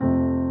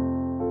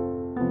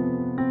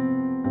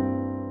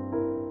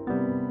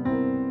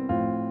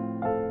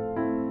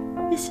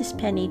This is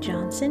Penny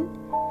Johnson,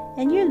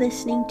 and you're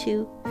listening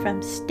to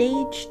From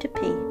Stage to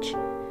Page,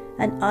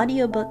 an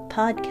audiobook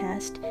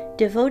podcast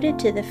devoted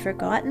to the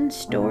forgotten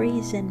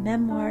stories and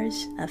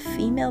memoirs of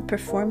female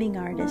performing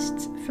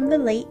artists from the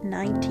late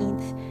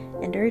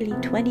 19th and early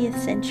 20th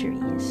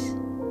centuries.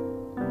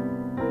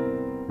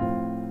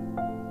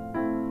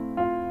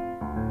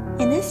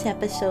 In this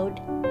episode,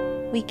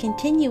 we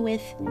continue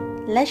with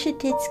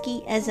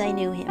Leschetizky as I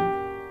Knew Him,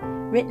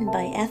 written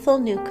by Ethel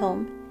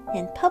Newcomb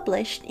and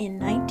published in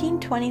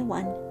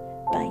 1921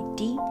 by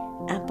D.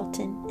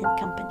 Appleton and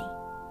Company.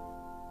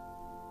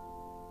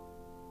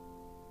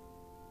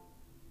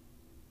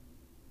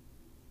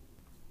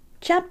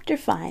 Chapter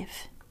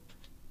 5.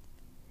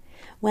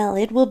 Well,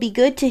 it will be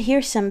good to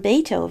hear some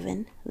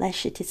Beethoven,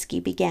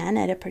 Leschetizky began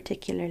at a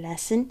particular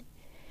lesson.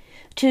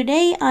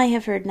 Today I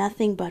have heard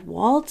nothing but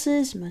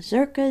waltzes,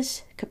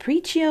 mazurkas,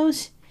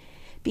 capriccios.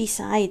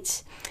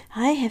 Besides,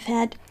 I have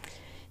had...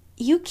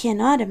 You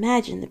cannot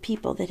imagine the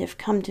people that have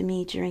come to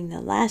me during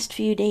the last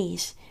few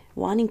days,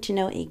 wanting to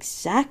know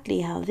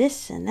exactly how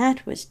this and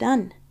that was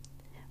done.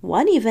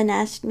 One even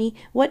asked me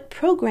what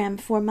program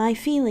for my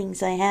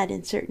feelings I had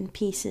in certain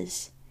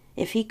pieces.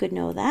 If he could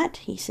know that,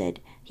 he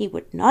said, he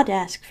would not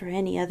ask for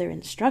any other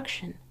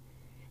instruction.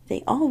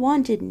 They all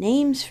wanted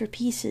names for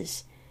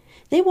pieces.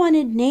 They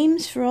wanted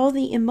names for all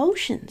the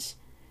emotions.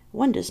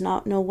 One does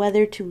not know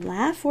whether to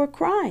laugh or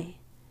cry.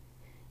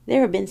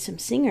 There have been some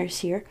singers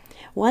here.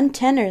 One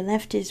tenor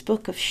left his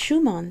book of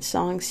Schumann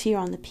songs here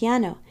on the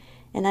piano,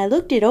 and I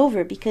looked it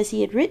over because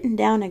he had written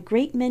down a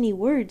great many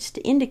words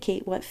to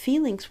indicate what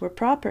feelings were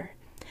proper.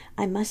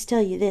 I must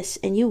tell you this,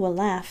 and you will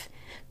laugh.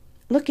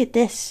 Look at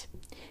this.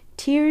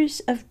 Tears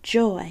of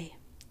joy.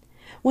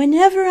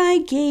 Whenever I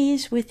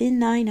gaze within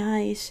thine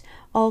eyes,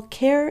 all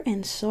care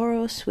and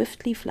sorrow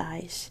swiftly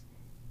flies.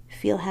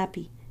 Feel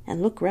happy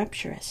and look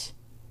rapturous.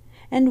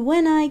 And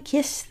when I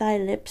kiss thy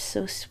lips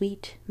so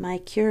sweet, my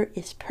cure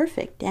is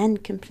perfect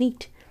and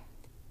complete.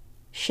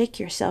 Shake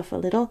yourself a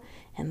little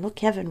and look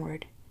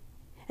heavenward.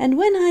 And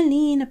when I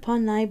lean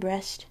upon thy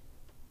breast,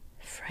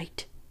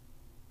 fright.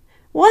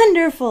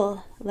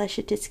 Wonderful!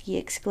 Leschetizky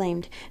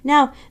exclaimed.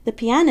 Now, the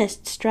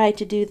pianists try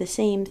to do the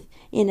same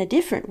in a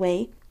different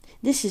way.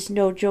 This is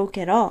no joke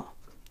at all.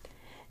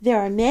 There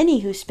are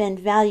many who spend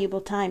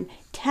valuable time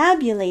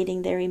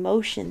tabulating their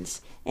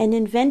emotions and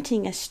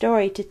inventing a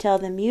story to tell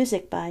the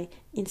music by,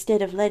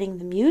 instead of letting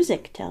the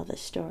music tell the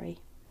story.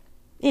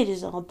 It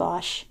is all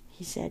bosh,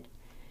 he said.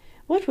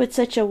 What would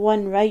such a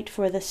one write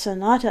for the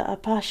Sonata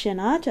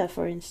Appassionata,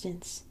 for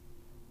instance?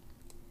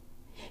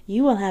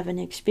 You will have an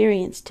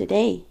experience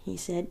today, he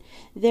said.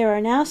 There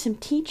are now some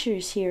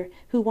teachers here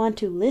who want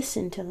to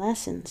listen to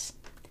lessons.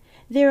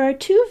 There are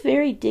two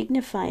very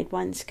dignified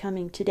ones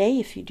coming today,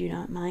 if you do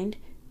not mind.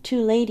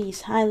 Two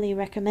ladies highly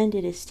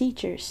recommended as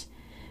teachers.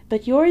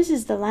 But yours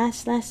is the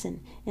last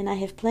lesson, and I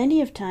have plenty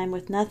of time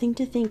with nothing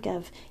to think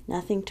of,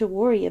 nothing to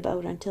worry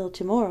about until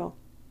tomorrow.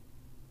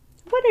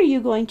 What are you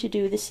going to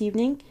do this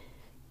evening?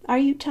 Are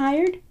you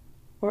tired?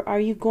 Or are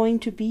you going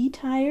to be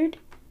tired?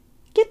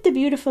 Get the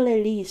beautiful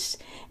Elise,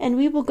 and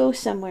we will go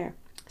somewhere.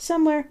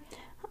 Somewhere,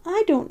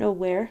 I don't know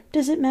where.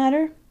 Does it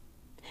matter?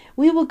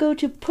 We will go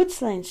to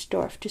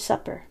Putzleinsdorf to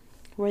supper,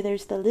 where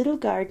there's the little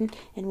garden,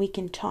 and we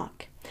can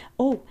talk.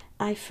 Oh,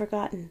 I've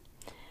forgotten.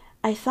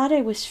 I thought I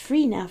was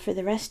free now for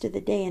the rest of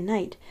the day and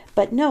night,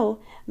 but no,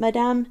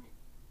 Madame,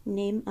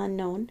 name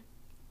unknown,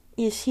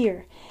 is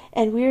here,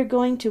 and we are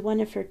going to one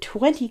of her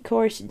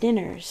 20-course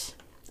dinners.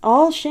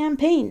 All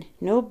champagne,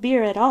 no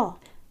beer at all.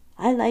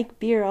 I like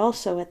beer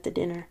also at the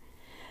dinner.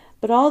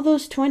 But all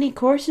those 20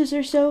 courses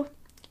or so,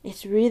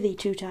 it's really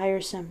too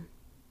tiresome.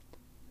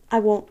 I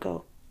won't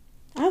go.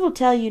 I will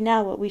tell you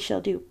now what we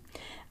shall do.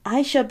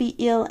 I shall be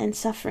ill and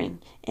suffering,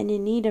 and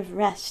in need of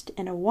rest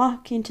and a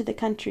walk into the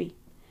country.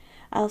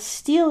 I'll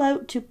steal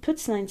out to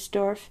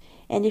Putzleinsdorf,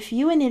 and if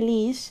you and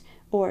Elise,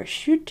 or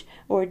Schutt,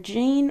 or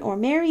Jane, or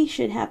Mary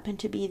should happen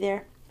to be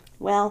there,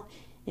 well,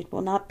 it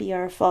will not be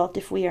our fault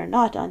if we are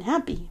not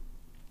unhappy.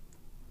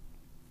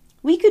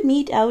 We could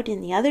meet out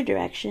in the other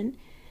direction,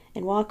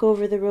 and walk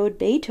over the road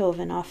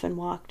Beethoven often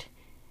walked.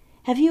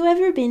 Have you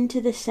ever been to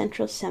the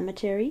Central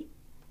Cemetery?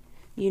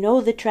 You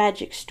know the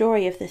tragic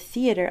story of the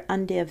theater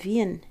an der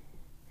Wien.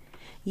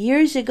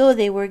 Years ago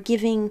they were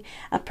giving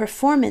a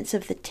performance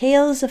of the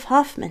Tales of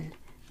Hoffmann,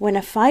 when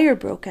a fire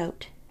broke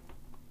out.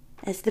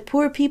 As the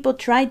poor people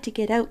tried to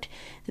get out,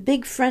 the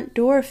big front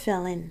door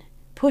fell in,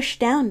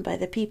 pushed down by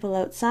the people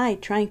outside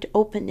trying to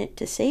open it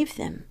to save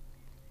them.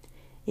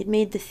 It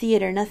made the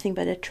theater nothing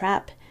but a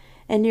trap,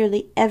 and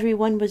nearly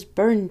everyone was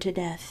burned to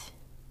death.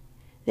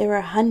 There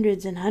are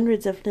hundreds and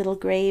hundreds of little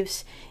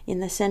graves in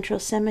the Central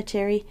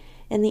Cemetery,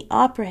 and the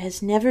opera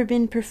has never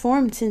been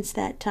performed since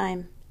that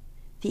time.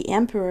 The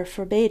Emperor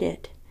forbade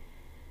it.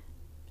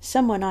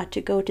 Someone ought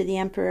to go to the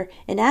Emperor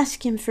and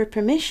ask him for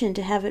permission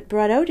to have it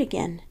brought out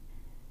again.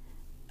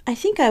 I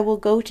think I will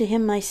go to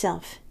him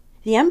myself.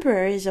 The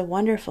Emperor is a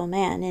wonderful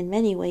man in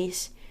many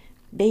ways.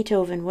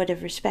 Beethoven would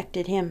have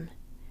respected him.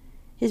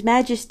 His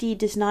Majesty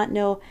does not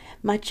know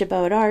much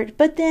about art,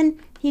 but then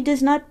he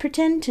does not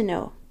pretend to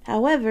know.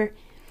 However,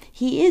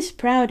 He is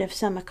proud of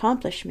some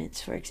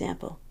accomplishments, for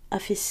example,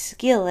 of his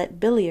skill at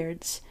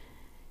billiards.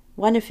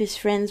 One of his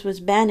friends was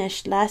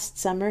banished last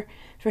summer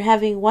for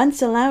having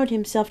once allowed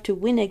himself to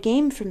win a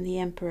game from the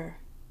emperor.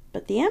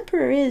 But the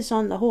emperor is,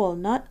 on the whole,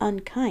 not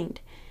unkind,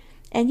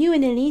 and you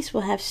and Elise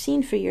will have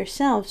seen for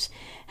yourselves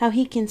how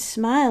he can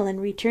smile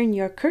and return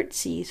your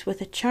curtsies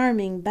with a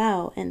charming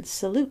bow and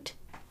salute.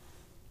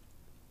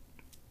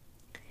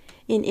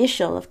 In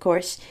Ischl, of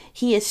course,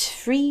 he is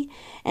free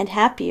and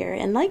happier,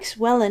 and likes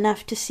well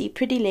enough to see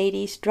pretty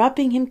ladies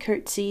dropping him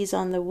curtsies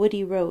on the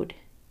woody road.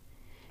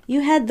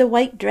 You had the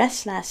white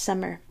dress last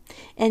summer,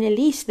 and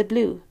Elise the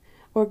blue,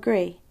 or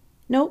grey.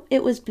 No,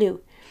 it was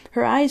blue.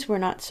 Her eyes were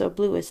not so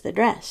blue as the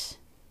dress.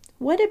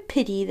 What a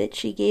pity that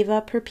she gave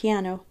up her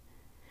piano.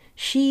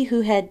 She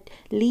who had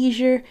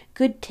leisure,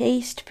 good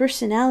taste,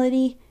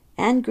 personality,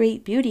 and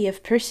great beauty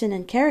of person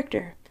and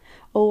character.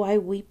 Oh, I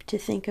weep to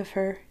think of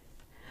her.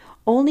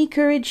 Only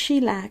courage she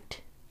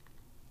lacked.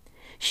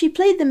 She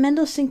played the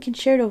Mendelssohn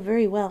Concerto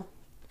very well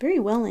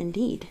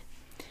indeed.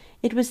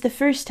 It was the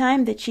first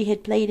time that she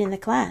had played in the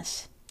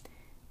class.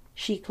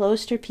 She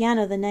closed her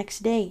piano the next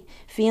day,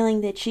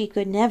 feeling that she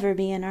could never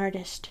be an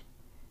artist.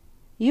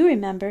 You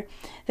remember,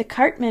 the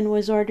cartman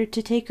was ordered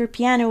to take her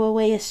piano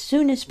away as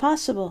soon as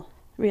possible.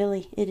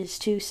 Really, it is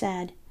too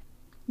sad.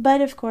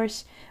 But, of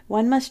course,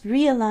 one must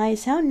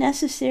realize how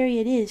necessary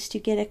it is to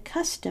get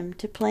accustomed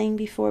to playing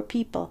before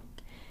people.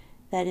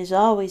 That is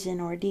always an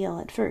ordeal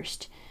at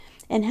first,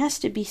 and has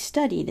to be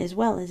studied as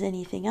well as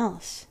anything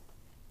else.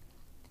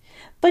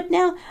 But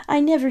now I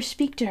never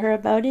speak to her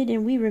about it,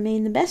 and we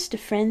remain the best of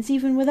friends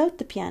even without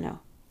the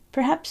piano.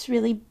 Perhaps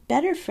really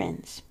better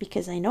friends,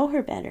 because I know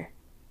her better.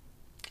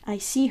 I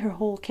see her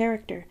whole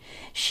character.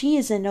 She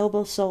is a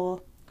noble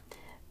soul.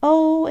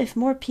 Oh, if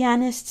more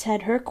pianists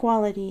had her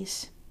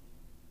qualities.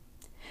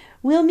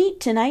 We'll meet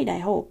tonight, I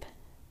hope.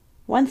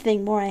 One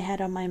thing more I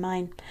had on my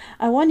mind.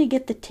 I want to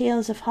get the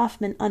tales of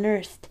Hoffmann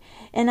unearthed,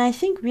 and I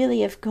think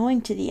really of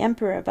going to the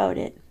emperor about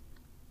it.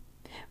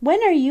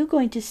 When are you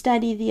going to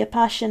study the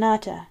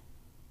Appassionata?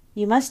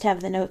 You must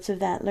have the notes of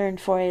that learned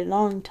for a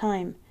long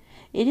time.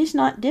 It is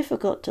not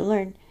difficult to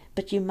learn,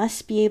 but you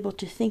must be able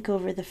to think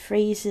over the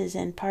phrases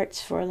and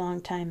parts for a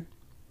long time.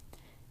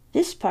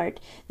 This part,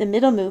 the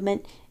middle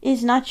movement,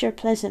 is not your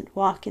pleasant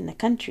walk in the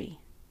country.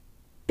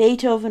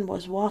 Beethoven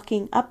was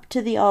walking up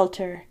to the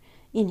altar,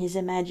 in his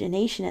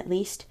imagination at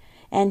least,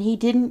 and he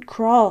didn't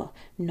crawl,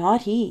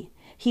 not he.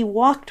 He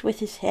walked with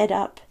his head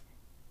up.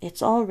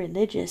 It's all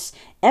religious,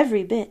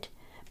 every bit,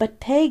 but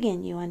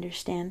pagan, you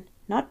understand,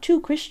 not too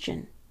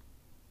Christian.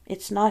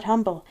 It's not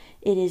humble,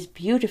 it is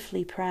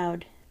beautifully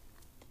proud.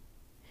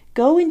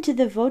 Go into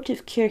the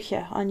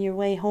Votivkirche on your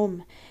way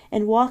home,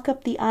 and walk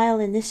up the aisle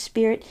in this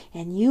spirit,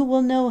 and you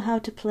will know how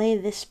to play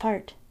this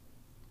part.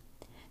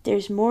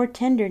 There's more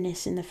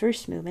tenderness in the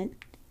first movement.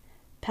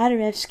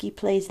 Paderewski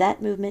plays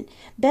that movement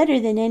better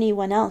than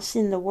anyone else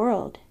in the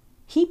world.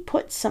 He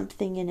puts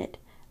something in it.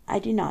 I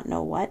do not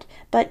know what,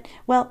 but,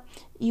 well,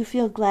 you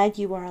feel glad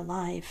you are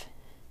alive.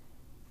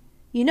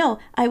 You know,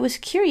 I was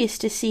curious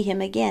to see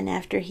him again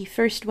after he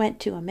first went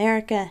to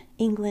America,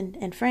 England,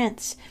 and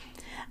France.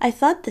 I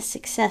thought the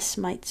success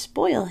might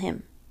spoil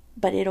him,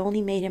 but it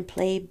only made him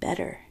play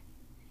better.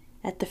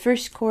 At the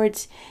first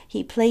chords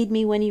he played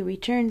me when he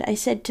returned, I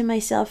said to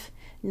myself,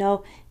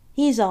 no,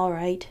 he's all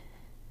right.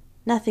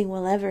 Nothing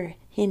will ever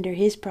hinder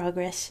his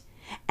progress,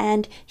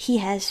 and he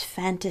has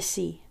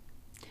fantasy.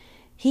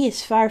 He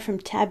is far from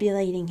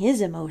tabulating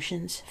his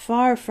emotions,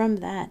 far from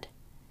that.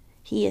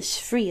 He is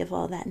free of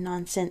all that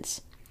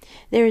nonsense.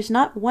 There is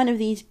not one of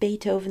these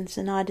Beethoven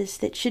sonatas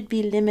that should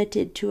be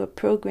limited to a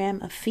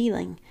program of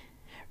feeling.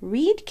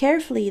 Read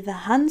carefully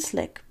the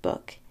Hanslick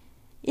book.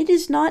 It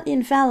is not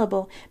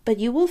infallible, but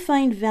you will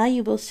find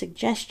valuable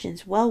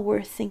suggestions well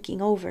worth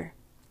thinking over.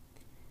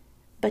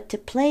 But to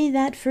play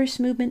that first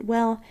movement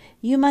well,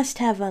 you must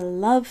have a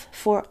love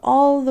for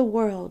all the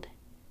world.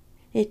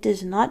 It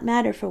does not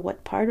matter for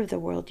what part of the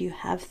world you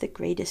have the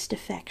greatest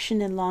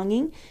affection and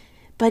longing,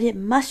 but it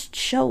must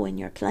show in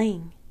your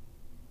playing.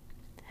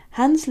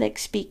 Hanslick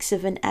speaks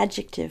of an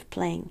adjective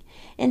playing,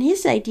 and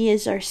his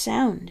ideas are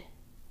sound.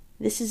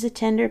 This is a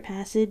tender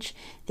passage,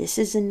 this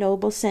is a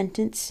noble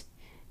sentence,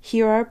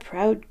 here are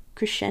proud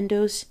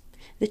crescendos,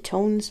 the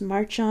tones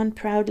march on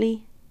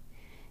proudly.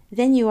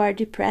 Then you are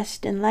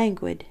depressed and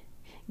languid.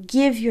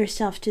 Give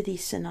yourself to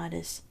these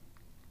sonatas.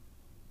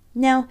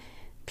 Now,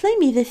 play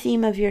me the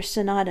theme of your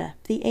sonata,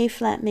 the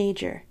A-flat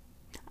major.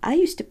 I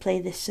used to play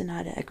this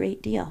sonata a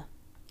great deal.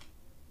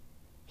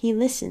 He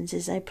listens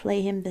as I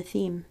play him the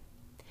theme.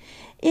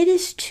 It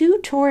is too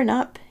torn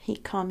up, he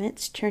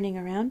comments, turning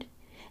around.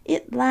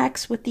 It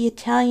lacks what the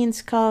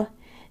Italians call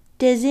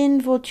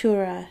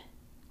desinvoltura.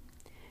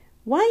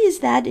 Why is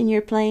that in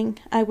your playing,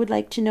 I would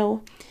like to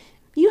know?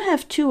 You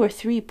have 2 or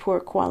 3 poor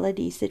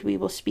qualities that we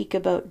will speak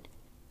about.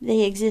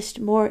 They exist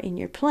more in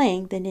your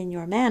playing than in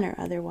your manner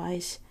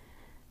otherwise.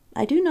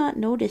 I do not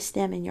notice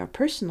them in your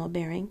personal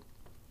bearing.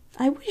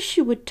 I wish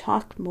you would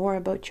talk more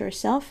about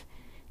yourself.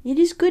 It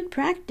is good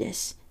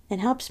practice, and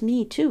helps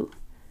me too.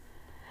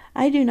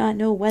 I do not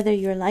know whether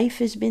your life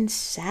has been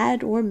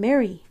sad or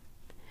merry.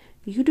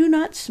 You do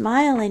not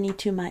smile any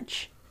too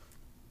much.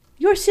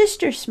 Your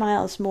sister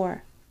smiles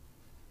more.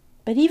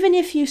 But even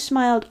if you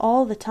smiled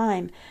all the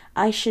time,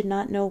 I should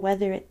not know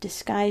whether it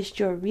disguised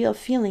your real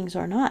feelings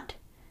or not.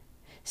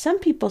 Some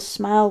people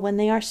smile when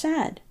they are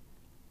sad.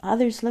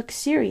 Others look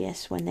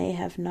serious when they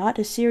have not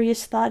a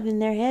serious thought in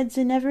their heads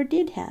and never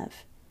did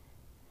have.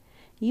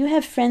 You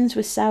have friends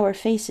with sour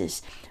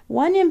faces,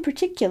 one in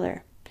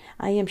particular.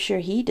 I am sure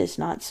he does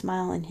not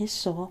smile in his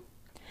soul.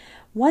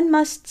 One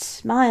must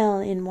smile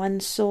in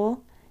one's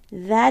soul.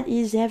 That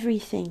is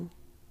everything.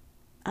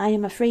 I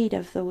am afraid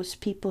of those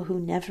people who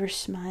never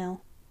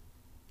smile.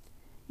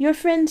 Your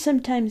friend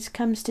sometimes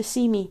comes to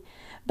see me,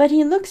 but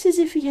he looks as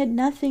if he had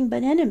nothing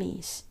but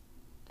enemies.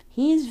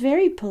 He is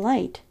very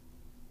polite.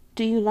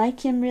 Do you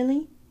like him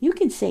really? You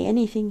can say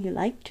anything you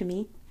like to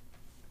me.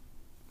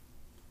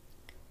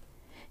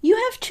 You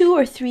have 2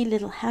 or 3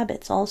 little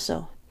habits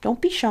also.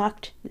 Don't be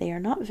shocked. They are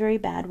not very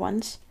bad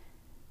ones.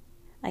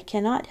 I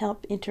cannot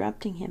help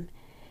interrupting him.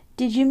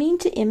 Did you mean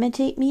to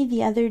imitate me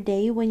the other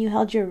day when you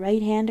held your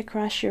right hand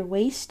across your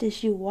waist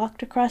as you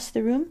walked across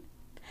the room?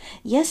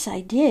 Yes,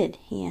 I did,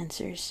 he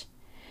answers.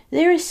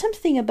 There is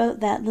something about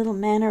that little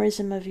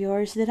mannerism of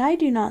yours that I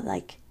do not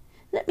like.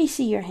 Let me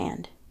see your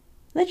hand.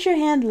 Let your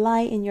hand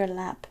lie in your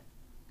lap.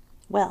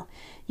 Well,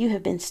 you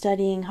have been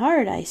studying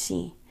hard, I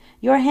see.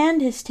 Your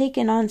hand has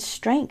taken on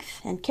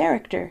strength and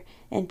character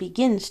and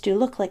begins to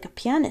look like a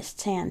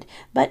pianist's hand,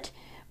 but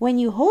when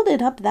you hold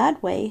it up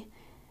that way,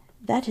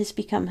 that has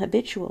become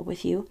habitual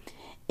with you.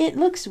 It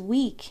looks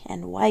weak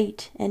and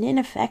white and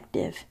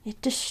ineffective.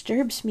 It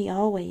disturbs me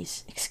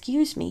always.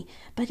 Excuse me,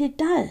 but it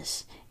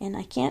does, and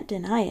I can't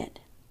deny it.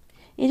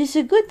 It is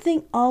a good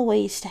thing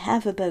always to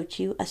have about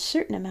you a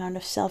certain amount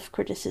of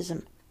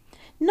self-criticism.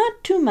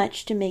 Not too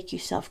much to make you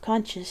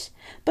self-conscious,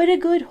 but a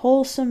good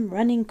wholesome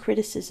running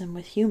criticism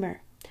with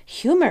humor.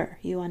 Humor,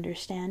 you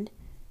understand.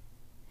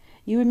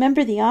 You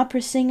remember the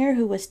opera singer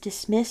who was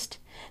dismissed,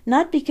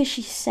 not because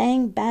she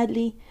sang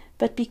badly,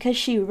 but because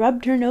she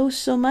rubbed her nose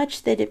so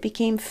much that it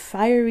became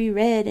fiery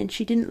red and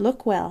she didn't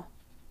look well.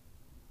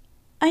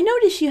 I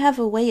notice you have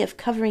a way of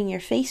covering your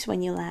face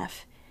when you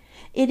laugh.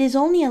 It is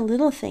only a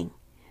little thing,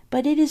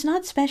 but it is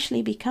not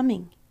specially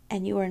becoming,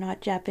 and you are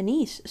not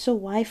Japanese, so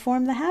why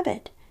form the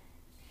habit?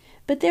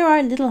 But there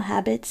are little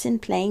habits in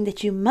playing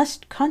that you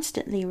must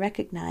constantly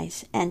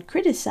recognize and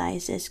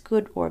criticize as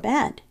good or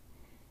bad.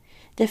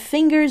 The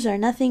fingers are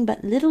nothing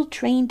but little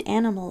trained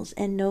animals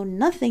and know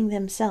nothing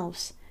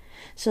themselves,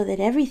 so that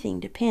everything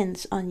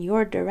depends on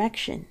your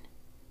direction.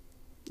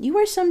 You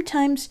are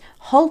sometimes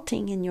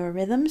halting in your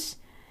rhythms,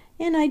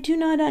 and I do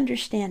not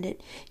understand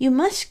it. You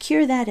must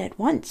cure that at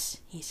once,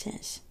 he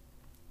says.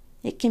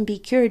 It can be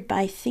cured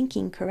by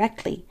thinking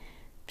correctly.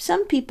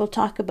 Some people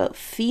talk about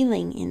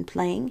feeling in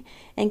playing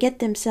and get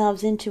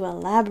themselves into a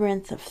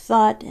labyrinth of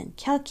thought and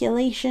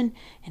calculation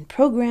and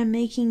program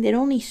making that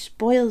only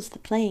spoils the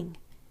playing.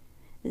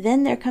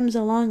 Then there comes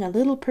along a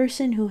little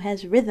person who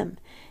has rhythm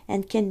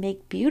and can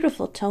make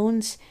beautiful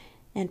tones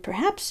and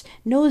perhaps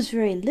knows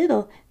very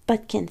little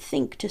but can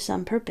think to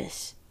some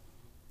purpose.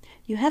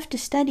 You have to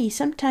study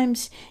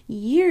sometimes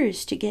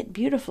years to get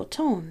beautiful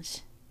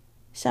tones.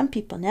 Some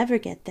people never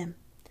get them.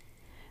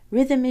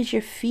 Rhythm is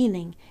your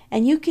feeling,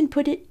 and you can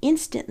put it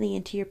instantly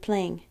into your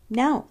playing.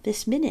 Now,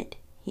 this minute,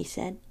 he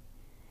said.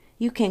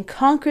 You can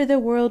conquer the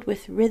world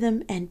with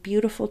rhythm and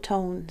beautiful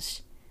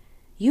tones.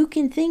 You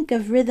can think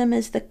of rhythm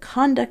as the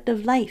conduct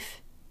of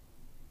life.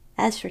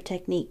 As for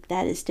technique,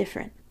 that is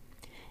different.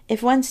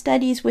 If one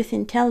studies with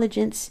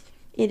intelligence,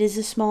 it is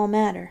a small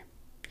matter.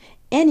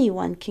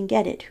 Anyone can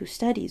get it who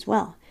studies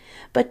well.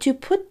 But to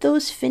put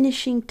those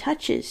finishing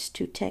touches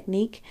to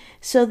technique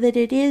so that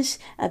it is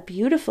a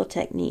beautiful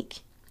technique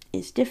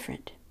is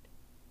different.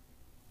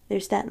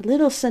 There's that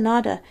little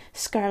sonata,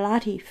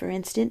 Scarlatti, for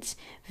instance,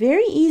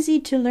 very easy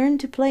to learn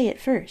to play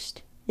at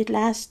first. It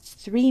lasts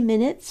 3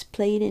 minutes,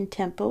 played in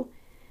tempo,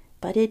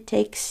 but it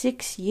takes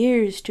 6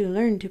 years to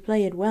learn to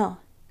play it well.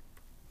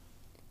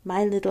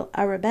 My little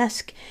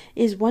arabesque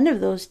is one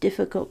of those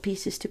difficult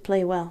pieces to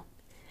play well.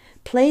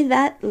 Play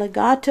that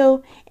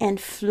legato and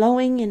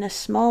flowing in a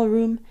small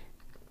room,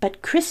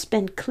 but crisp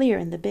and clear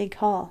in the big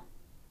hall.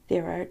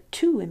 There are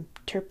 2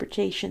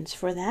 interpretations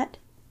for that.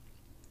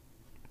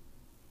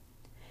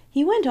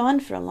 He went on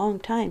for a long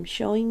time,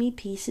 showing me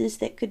pieces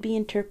that could be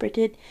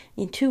interpreted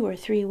in 2 or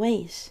 3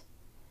 ways.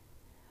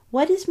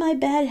 What is my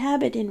bad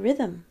habit in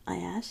rhythm? I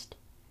asked.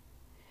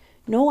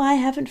 No, I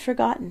haven't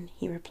forgotten,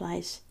 he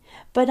replies,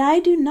 but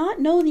I do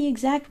not know the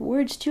exact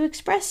words to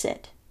express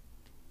it.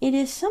 It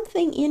is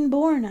something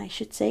inborn, I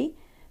should say,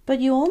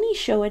 but you only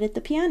show it at the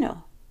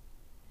piano.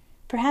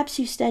 Perhaps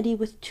you study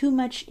with too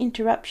much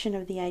interruption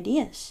of the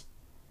ideas.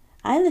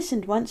 I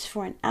listened once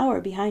for an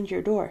hour behind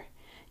your door.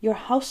 Your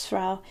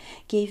Hausfrau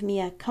gave me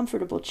a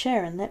comfortable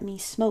chair and let me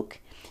smoke.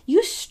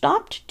 You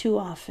stopped too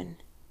often.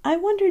 I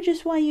wonder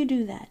just why you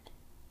do that.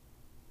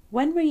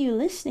 When were you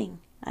listening?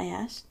 I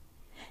asked.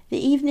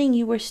 The evening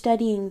you were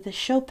studying the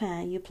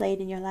Chopin you played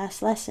in your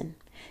last lesson.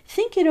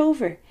 Think it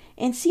over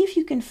and see if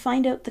you can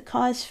find out the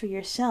cause for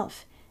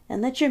yourself,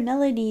 and let your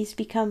melodies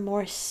become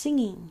more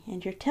singing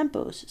and your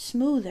tempos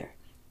smoother.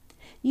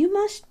 You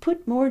must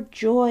put more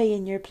joy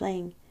in your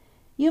playing.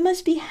 You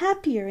must be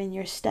happier in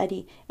your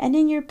study and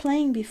in your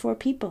playing before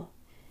people.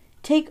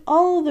 Take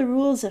all the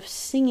rules of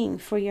singing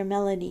for your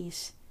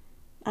melodies.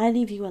 I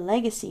leave you a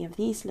legacy of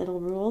these little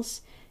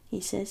rules, he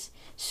says,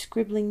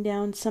 scribbling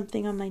down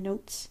something on my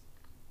notes.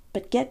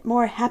 But get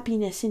more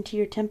happiness into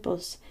your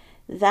tempos.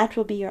 That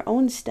will be your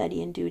own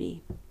study and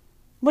duty.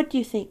 What do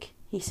you think?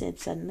 He said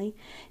suddenly.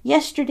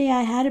 Yesterday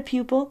I had a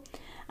pupil,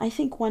 I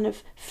think one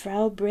of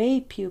Frau Bray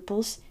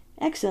pupils,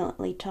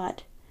 excellently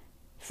taught.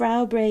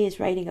 Frau Bray is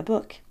writing a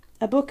book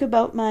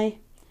about my,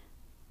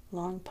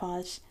 long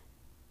pause,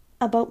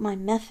 about my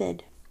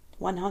method.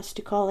 One has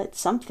to call it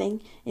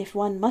something if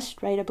one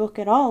must write a book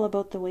at all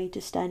about the way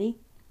to study.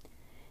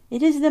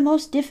 It is the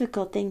most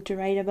difficult thing to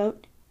write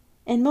about,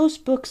 and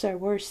most books are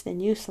worse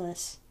than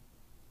useless.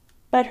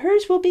 But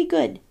hers will be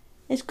good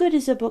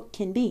as a book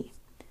can be.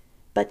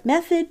 But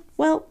method,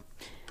 well,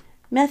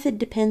 method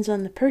depends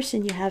on the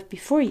person you have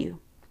before you.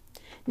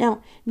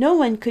 Now, no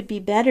one could be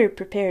better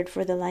prepared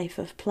for the life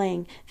of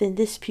playing than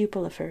this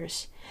pupil of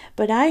hers,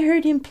 but I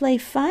heard him play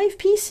 5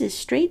 pieces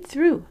straight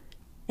through,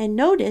 and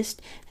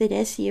noticed that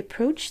as he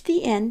approached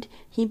the end,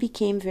 he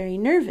became very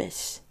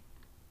nervous.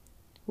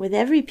 With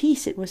every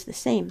piece it was the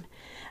same.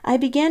 I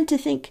began to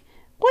think,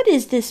 what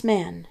is this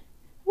man?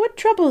 What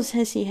troubles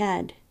has he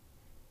had?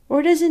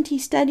 Or doesn't he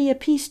study a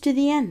piece to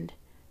the end?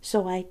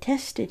 So I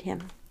tested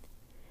him.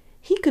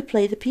 He could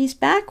play the piece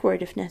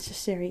backward if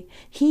necessary.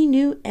 He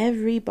knew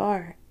every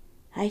bar.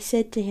 I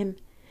said to him,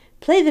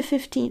 play the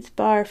 15th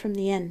bar from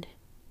the end.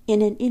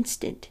 In an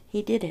instant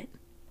he did it.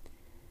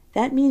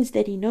 That means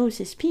that he knows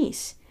his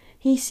piece.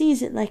 He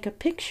sees it like a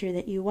picture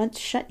that you once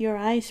shut your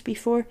eyes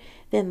before,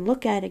 then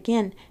look at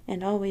again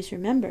and always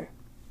remember.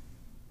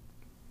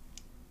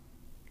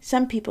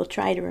 Some people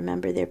try to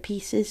remember their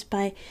pieces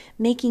by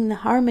making the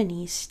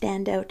harmonies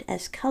stand out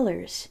as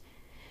colors.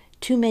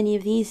 Too many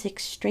of these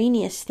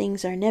extraneous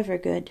things are never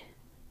good.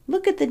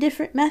 Look at the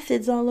different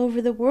methods all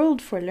over the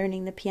world for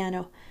learning the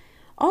piano.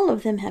 All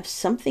of them have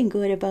something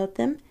good about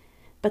them,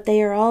 but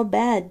they are all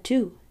bad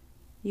too.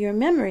 Your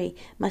memory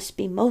must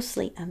be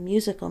mostly a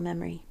musical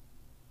memory.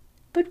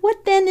 But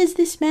what then is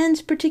this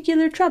man's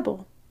particular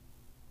trouble?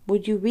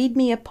 Would you read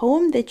me a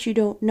poem that you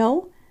don't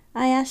know?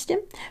 I asked him.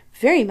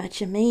 Very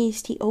much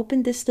amazed, he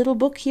opened this little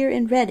book here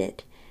and read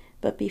it.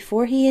 But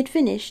before he had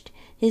finished,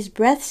 his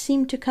breath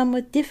seemed to come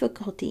with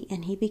difficulty,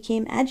 and he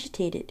became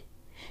agitated.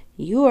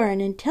 You are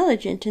an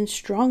intelligent and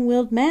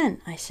strong-willed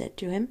man, I said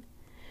to him.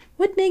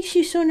 What makes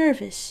you so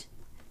nervous?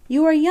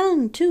 You are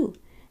young, too,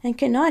 and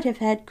cannot have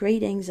had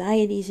great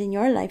anxieties in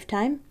your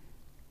lifetime.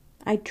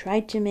 I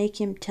tried to make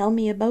him tell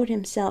me about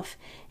himself,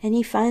 and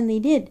he finally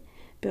did,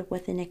 but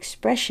with an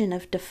expression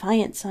of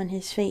defiance on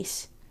his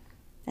face.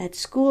 At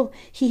school,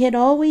 he had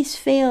always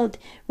failed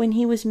when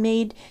he was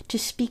made to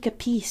speak a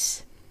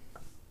piece.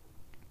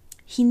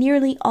 He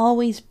nearly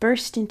always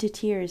burst into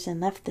tears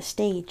and left the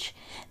stage.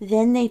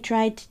 Then they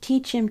tried to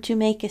teach him to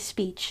make a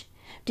speech,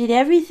 did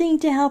everything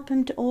to help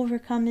him to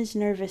overcome his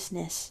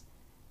nervousness.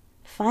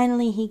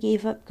 Finally, he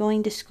gave up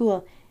going to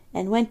school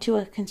and went to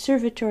a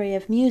conservatory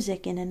of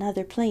music in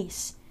another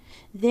place.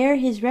 There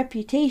his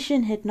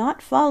reputation had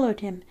not followed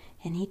him,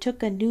 and he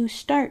took a new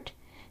start.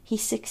 He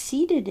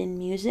succeeded in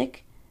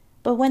music,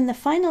 but when the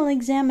final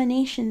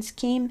examinations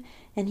came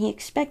and he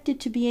expected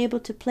to be able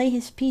to play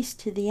his piece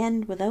to the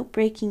end without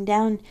breaking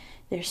down,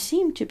 there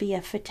seemed to be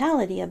a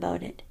fatality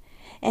about it,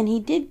 and he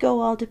did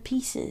go all to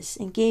pieces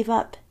and gave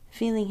up,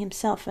 feeling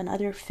himself an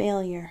utter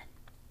failure.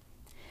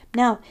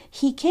 Now,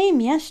 he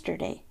came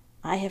yesterday.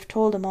 I have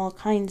told him all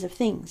kinds of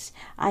things.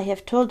 I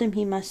have told him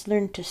he must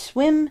learn to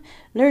swim,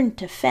 learn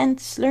to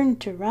fence, learn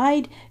to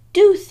ride,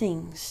 do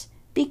things,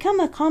 become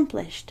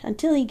accomplished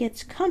until he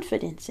gets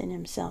confidence in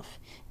himself.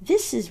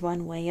 This is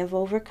one way of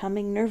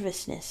overcoming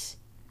nervousness.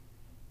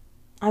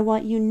 I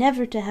want you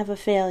never to have a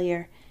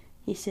failure,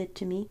 he said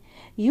to me.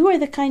 You are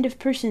the kind of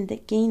person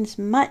that gains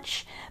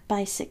much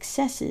by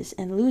successes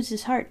and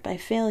loses heart by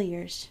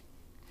failures.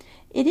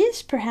 It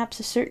is perhaps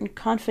a certain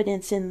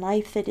confidence in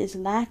life that is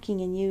lacking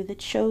in you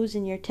that shows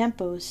in your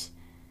tempos.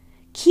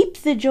 Keep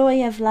the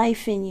joy of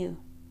life in you.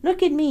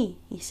 Look at me,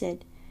 he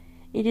said.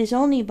 It is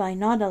only by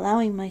not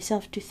allowing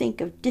myself to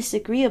think of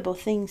disagreeable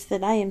things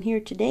that I am here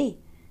today.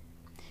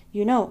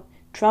 You know,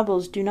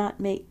 troubles do not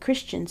make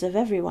Christians of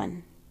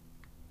everyone.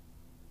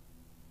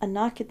 A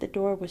knock at the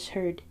door was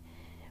heard.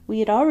 We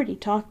had already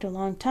talked a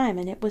long time,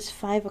 and it was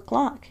 5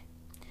 o'clock.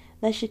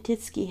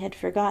 Leschetizky had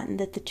forgotten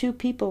that the 2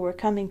 people were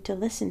coming to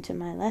listen to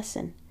my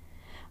lesson.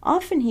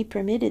 Often he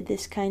permitted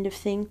this kind of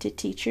thing to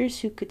teachers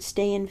who could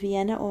stay in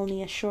Vienna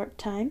only a short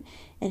time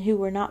and who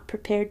were not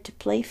prepared to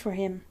play for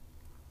him.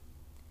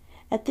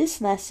 At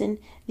this lesson,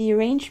 the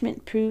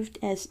arrangement proved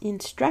as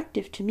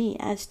instructive to me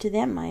as to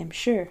them, I am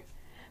sure,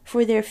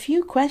 for their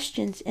few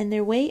questions and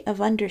their way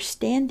of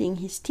understanding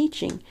his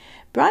teaching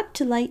brought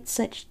to light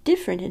such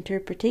different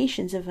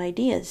interpretations of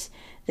ideas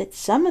that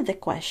some of the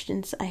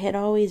questions I had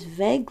always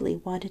vaguely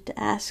wanted to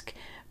ask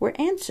were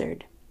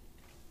answered.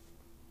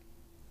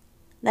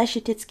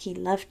 Leschetizky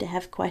loved to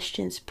have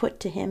questions put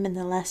to him in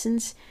the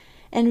lessons,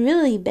 and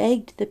really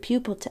begged the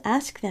pupil to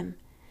ask them,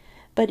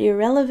 but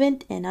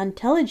irrelevant and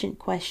unintelligent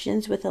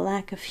questions with a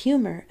lack of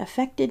humor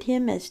affected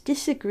him as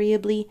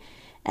disagreeably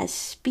as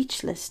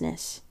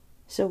speechlessness,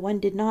 so one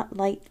did not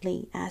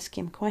lightly ask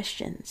him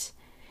questions,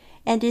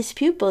 and his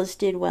pupils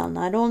did well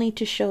not only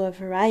to show a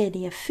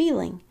variety of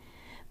feeling,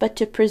 but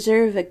to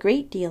preserve a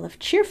great deal of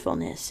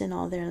cheerfulness in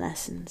all their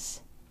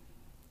lessons.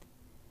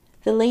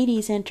 The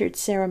ladies entered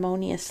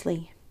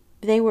ceremoniously.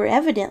 They were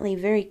evidently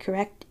very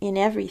correct in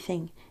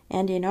everything,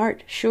 and in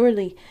art,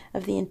 surely,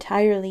 of the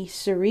entirely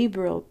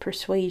cerebral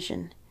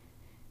persuasion.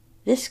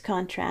 This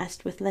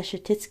contrast with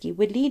Leschetizky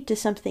would lead to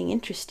something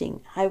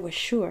interesting, I was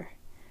sure.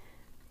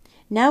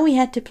 Now we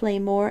had to play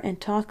more and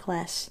talk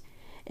less,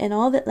 and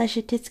all that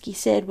Leschetizky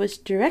said was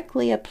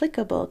directly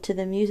applicable to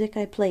the music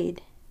I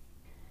played.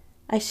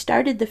 I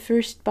started the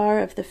first bar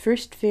of the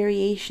first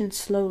variation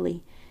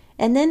slowly,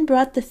 and then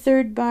brought the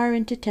third bar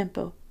into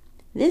tempo.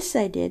 This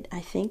I did, I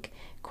think,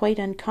 quite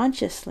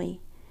unconsciously.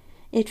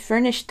 It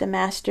furnished the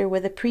master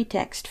with a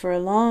pretext for a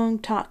long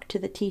talk to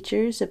the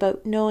teachers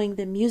about knowing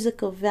the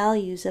musical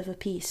values of a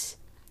piece.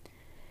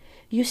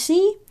 "You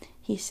see,"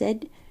 he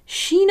said,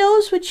 "she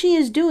knows what she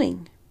is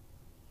doing."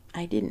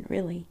 I didn't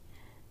really.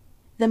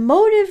 "The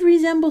motive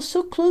resembles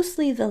so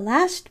closely the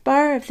last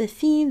bar of the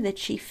theme that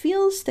she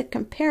feels the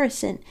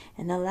comparison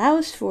and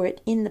allows for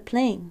it in the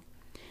playing.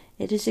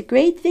 It is a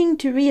great thing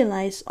to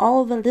realize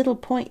all the little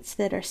points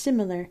that are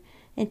similar,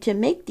 and to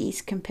make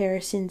these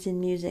comparisons in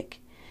music.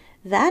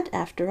 That,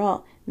 after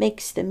all,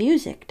 makes the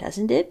music,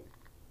 doesn't it?"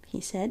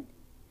 he said.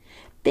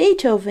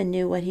 "Beethoven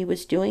knew what he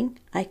was doing,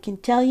 I can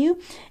tell you,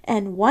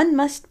 and one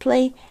must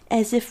play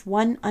as if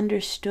one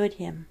understood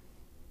him.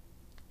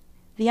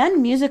 The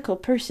unmusical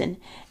person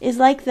is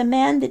like the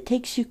man that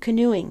takes you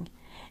canoeing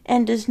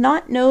and does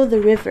not know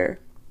the river.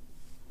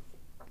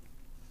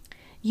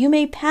 You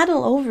may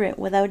paddle over it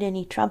without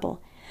any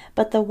trouble,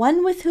 but the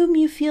one with whom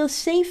you feel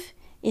safe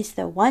is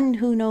the one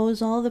who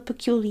knows all the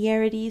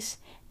peculiarities,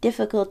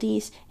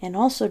 difficulties, and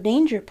also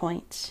danger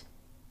points.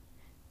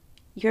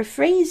 Your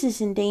phrase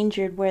is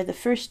endangered where the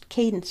first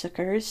cadence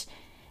occurs.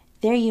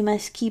 There you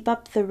must keep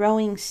up the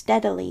rowing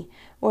steadily,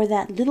 or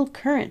that little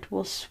current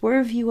will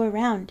swerve you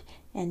around,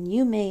 and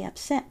you may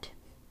upset."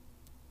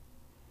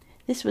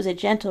 This was a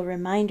gentle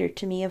reminder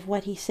to me of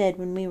what he said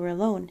when we were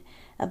alone,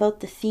 about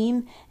the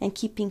theme and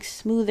keeping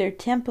smoother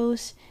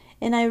tempos,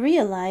 and I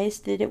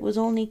realized that it was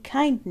only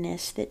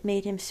kindness that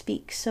made him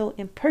speak so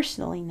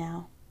impersonally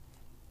now.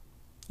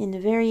 In the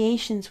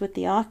variations with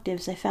the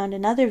octaves I found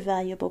another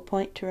valuable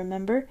point to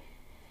remember.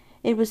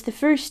 It was the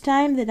first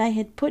time that I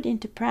had put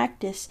into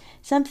practice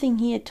something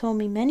he had told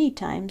me many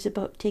times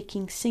about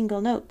taking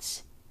single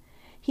notes.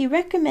 He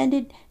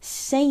recommended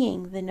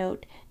saying the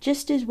note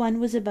just as one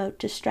was about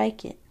to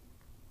strike it.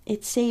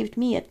 It saved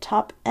me a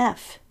top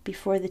F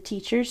before the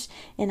teachers,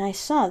 and I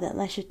saw that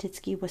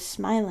Leschetizky was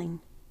smiling.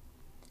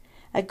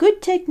 "A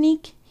good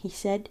technique," he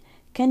said,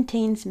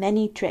 "contains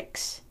many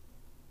tricks."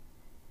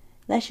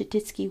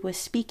 Leschetizky was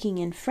speaking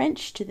in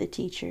French to the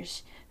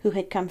teachers, who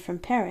had come from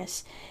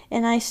Paris,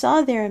 and I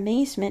saw their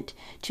amazement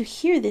to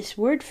hear this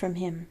word from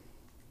him.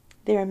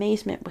 Their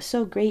amazement was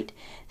so great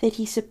that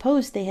he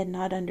supposed they had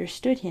not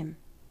understood him.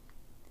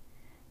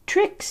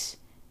 "Tricks,"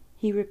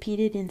 he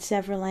repeated in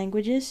several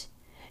languages.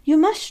 "You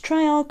must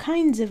try all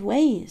kinds of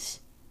ways,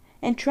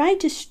 and try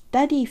to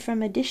study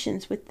from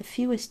editions with the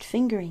fewest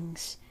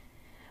fingerings.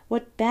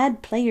 What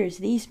bad players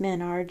these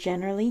men are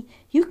generally,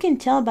 you can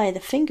tell by the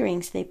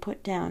fingerings they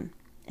put down,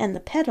 and the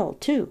pedal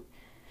too.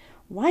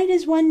 Why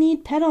does one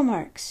need pedal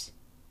marks?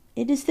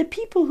 It is the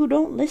people who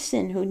don't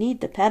listen who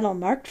need the pedal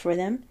marked for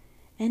them,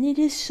 and it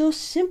is so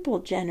simple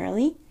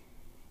generally.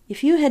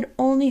 If you had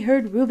only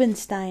heard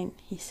Rubinstein,"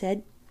 he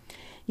said.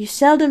 "You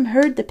seldom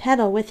heard the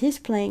pedal with his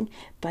playing,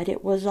 but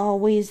it was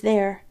always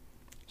there.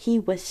 He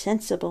was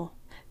sensible.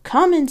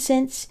 Common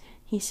sense,"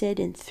 he said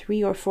in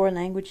 3 or 4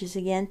 languages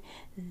again.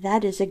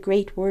 "That is a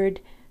great word,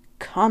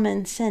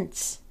 common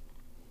sense.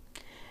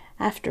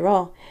 After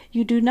all,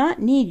 you do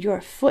not need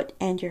your foot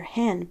and your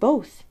hand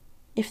both.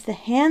 If the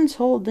hands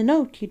hold the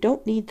note, you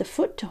don't need the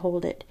foot to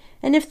hold it,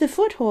 and if the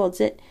foot holds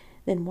it,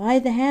 then why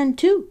the hand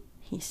too?"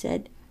 he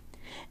said.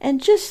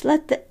 "And just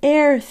let the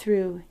air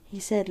through," he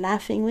said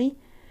laughingly.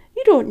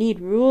 "You don't need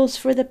rules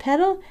for the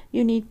pedal,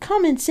 you need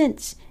common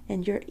sense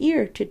and your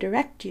ear to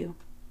direct you."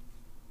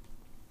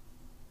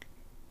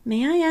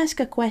 "May I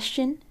ask a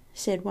question?"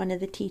 said one of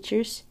the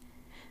teachers.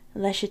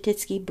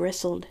 Leschetizky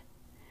bristled.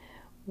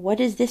 "What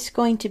is this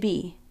going to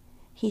be?"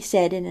 he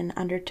said in an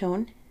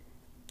undertone.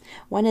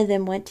 One of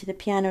them went to the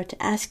piano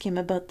to ask him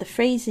about the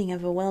phrasing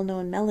of a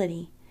well-known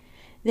melody.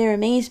 Their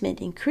amazement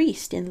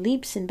increased in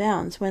leaps and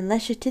bounds when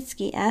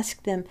Leschetizky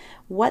asked them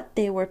what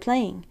they were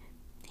playing.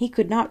 He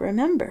could not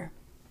remember.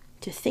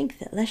 To think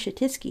that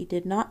Leschetizky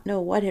did not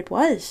know what it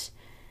was!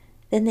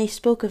 Then they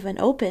spoke of an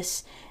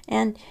opus,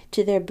 and,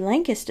 to their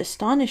blankest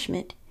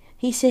astonishment,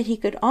 He said he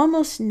could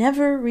almost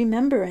never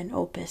remember an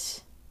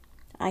opus.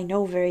 I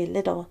know very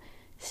little,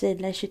 said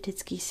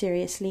Leschetizky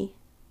seriously.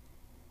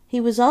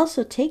 He was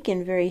also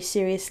taken very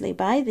seriously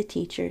by the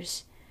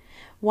teachers.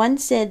 One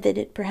said that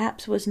it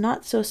perhaps was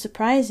not so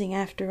surprising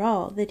after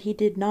all that he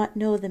did not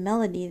know the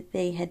melody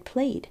they had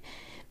played,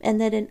 and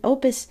that an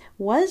opus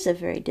was a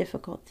very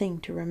difficult thing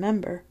to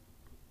remember.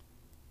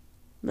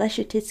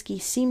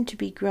 Leschetizky seemed to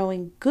be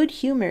growing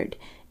good-humored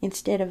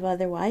instead of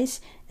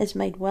otherwise, as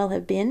might well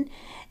have been,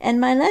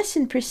 and my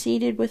lesson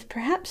proceeded with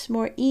perhaps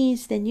more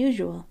ease than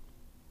usual.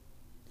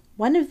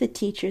 One of the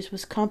teachers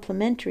was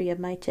complimentary of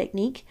my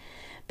technique,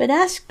 but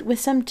asked with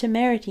some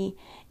temerity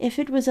if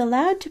it was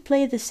allowed to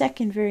play the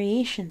second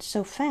variation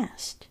so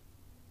fast.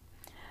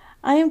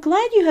 "I am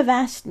glad you have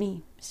asked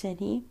me," said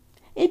he.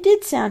 "It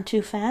did sound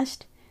too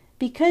fast,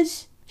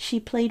 because she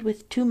played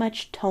with too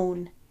much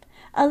tone.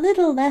 A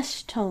little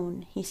less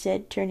tone," he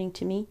said, turning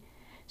to me,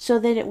 "so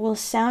that it will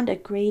sound a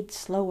grade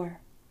slower."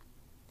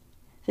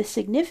 The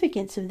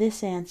significance of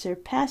this answer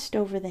passed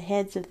over the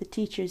heads of the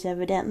teachers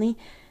evidently,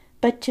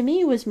 but to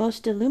me was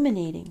most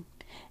illuminating,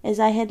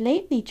 as I had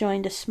lately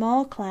joined a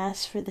small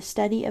class for the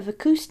study of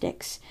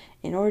acoustics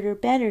in order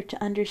better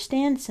to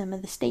understand some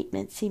of the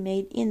statements he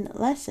made in the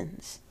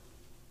lessons.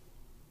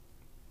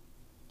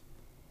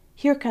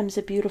 "Here comes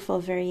a beautiful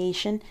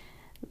variation,"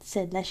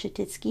 said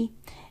Leschetizky,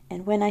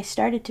 and when I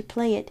started to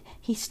play it,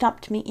 he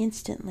stopped me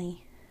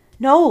instantly.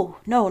 "No,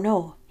 no,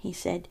 no," he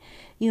said.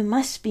 "You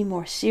must be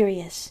more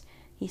serious,"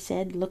 he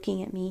said,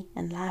 looking at me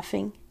and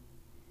laughing.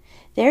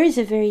 "There is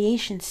a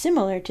variation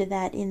similar to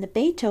that in the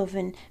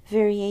Beethoven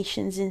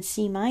variations in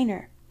C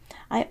minor.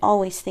 I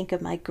always think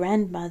of my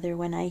grandmother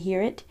when I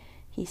hear it,"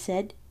 he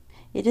said.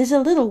 "It is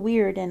a little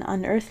weird and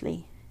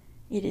unearthly.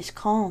 It is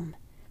calm.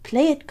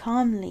 Play it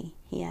calmly,"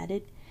 he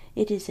added.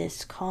 "It is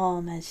as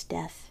calm as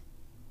death."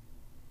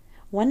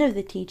 One of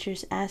the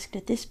teachers asked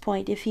at this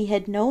point if he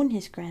had known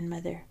his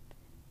grandmother.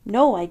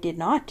 "No, I did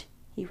not,"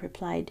 he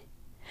replied.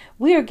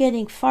 "We are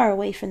getting far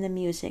away from the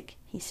music,"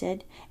 he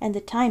said, "and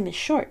the time is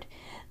short.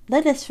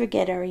 Let us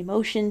forget our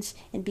emotions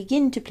and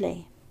begin to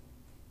play."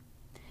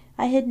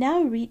 I had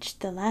now reached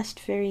the last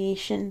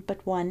variation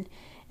but one,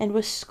 and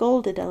was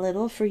scolded a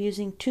little for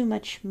using too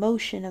much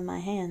motion of my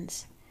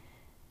hands.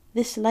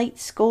 This light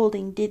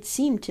scolding did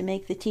seem to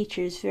make the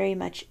teachers very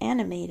much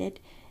animated,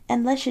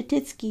 and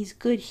Leschetizky's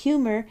good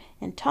humor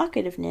and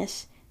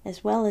talkativeness,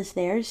 as well as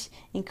theirs,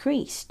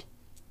 increased.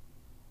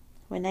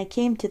 When I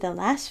came to the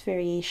last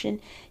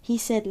variation, he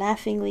said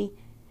laughingly,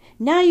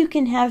 "Now you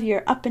can have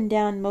your up and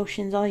down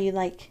motions all you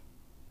like,"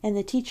 and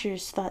the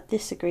teachers thought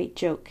this a great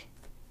joke.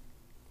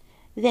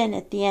 Then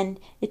at the end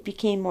it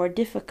became more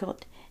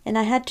difficult, and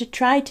I had to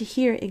try to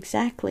hear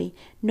exactly,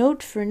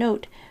 note for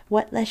note,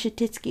 what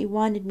Leschetizky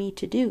wanted me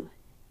to do,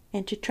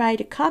 and to try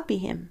to copy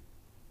him.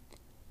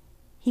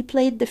 He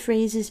played the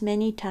phrases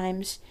many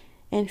times,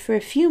 and for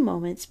a few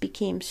moments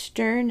became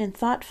stern and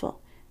thoughtful,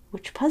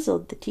 which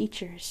puzzled the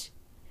teachers.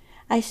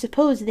 I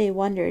suppose they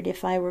wondered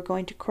if I were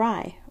going to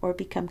cry or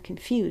become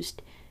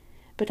confused,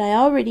 but I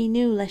already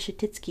knew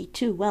Leschetizky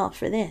too well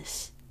for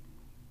this.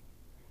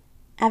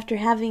 After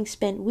having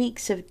spent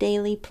weeks of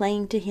daily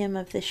playing to him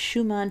of the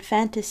Schumann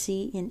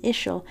fantasy in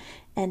Ischl,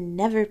 and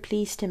never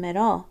pleased him at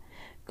all,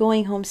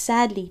 going home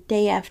sadly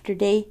day after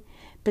day,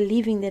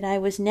 believing that I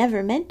was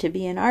never meant to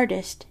be an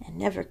artist, and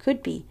never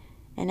could be,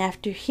 and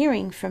after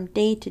hearing from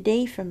day to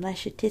day from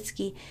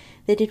Leschetizky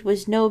that it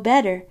was no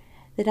better,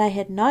 that I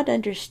had not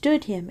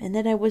understood him, and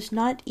that I was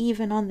not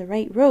even on the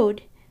right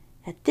road,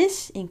 at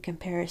this, in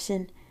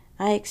comparison,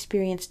 I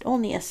experienced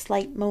only a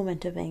slight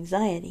moment of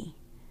anxiety.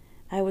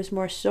 I was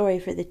more sorry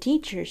for the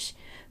teachers,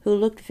 who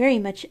looked very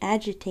much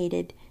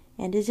agitated,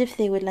 and as if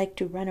they would like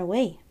to run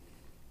away.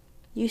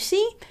 "You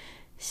see,"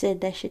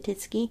 said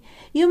Leschetizky,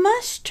 "you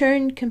must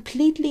turn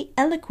completely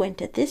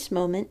eloquent at this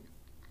moment,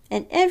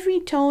 and every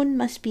tone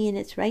must be in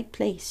its right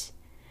place.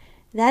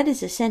 That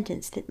is a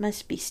sentence that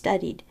must be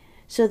studied,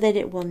 so that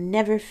it will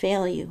never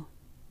fail you.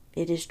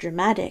 It is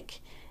dramatic,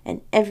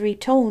 and every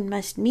tone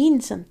must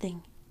mean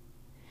something.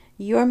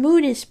 Your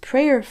mood is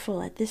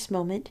prayerful at this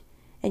moment,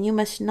 and you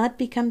must not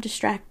become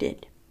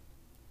distracted."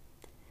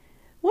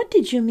 "What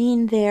did you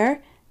mean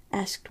there?"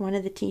 asked one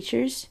of the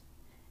teachers.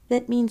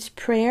 "That means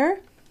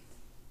prayer?"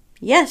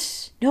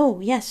 "Yes,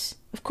 no, yes,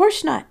 of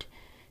course not,"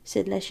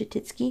 said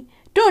Leschetizky.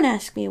 "Don't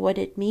ask me what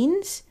it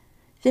means.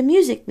 The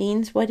music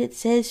means what it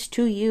says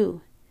to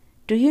you.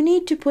 Do you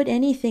need to put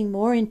anything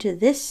more into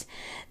this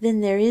than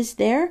there is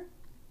there?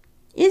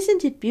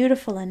 Isn't it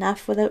beautiful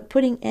enough without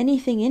putting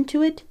anything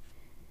into it?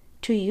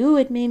 To you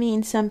it may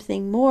mean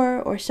something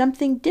more or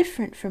something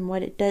different from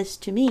what it does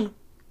to me.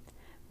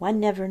 One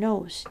never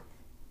knows.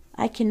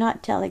 I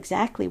cannot tell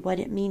exactly what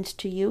it means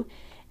to you,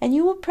 and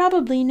you will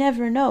probably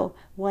never know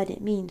what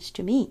it means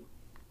to me."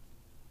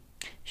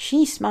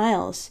 "She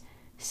smiles,"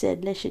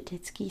 said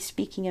Leschetizky,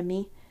 speaking of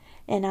me,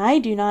 "and I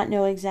do not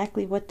know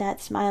exactly what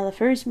that smile of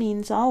hers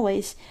means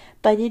always,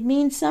 but it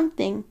means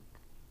something."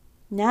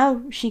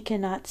 "Now she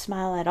cannot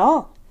smile at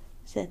all,"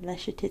 said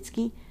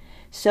Leschetizky.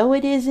 "So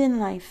it is in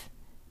life.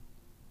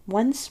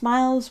 One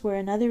smiles where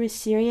another is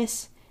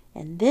serious,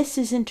 and this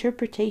is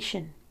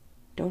interpretation.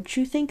 Don't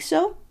you think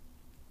so?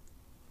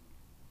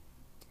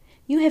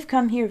 You have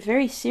come here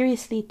very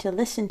seriously to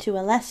listen to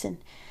a lesson,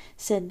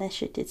 said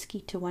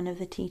Leschetizky to one of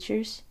the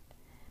teachers.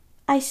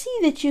 I see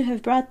that you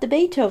have brought the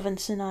Beethoven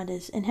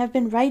sonatas and have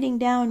been writing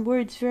down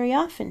words very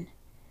often.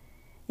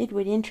 It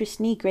would interest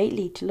me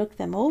greatly to look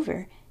them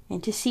over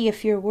and to see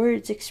if your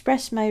words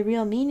express my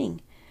real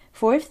meaning,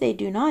 for if they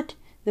do not,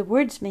 the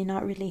words may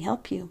not really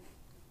help you.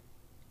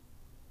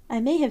 I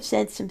may have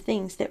said some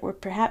things that were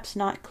perhaps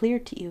not clear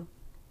to you.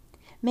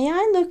 May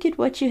I look at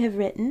what you have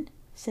written?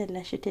 Said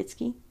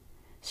Leschetizky.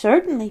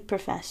 Certainly,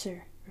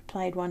 Professor,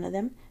 replied one of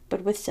them,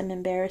 but with some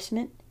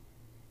embarrassment.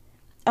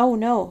 Oh,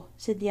 no,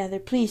 said the other,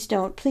 please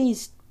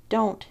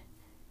don't.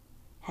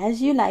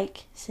 As you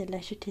like, said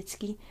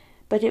Leschetizky,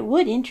 but it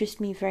would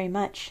interest me very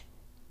much.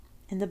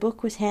 And the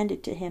book was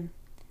handed to him.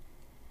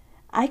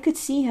 I could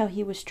see how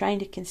he was trying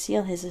to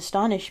conceal his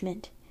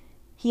astonishment.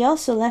 He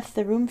also left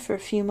the room for a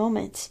few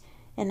moments,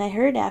 and I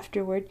heard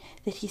afterward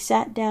that he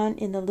sat down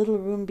in the little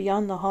room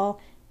beyond the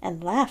hall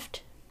and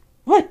laughed.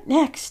 What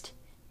next?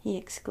 He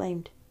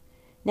exclaimed.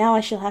 Now I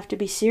shall have to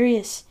be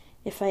serious,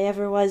 if I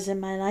ever was in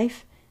my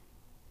life.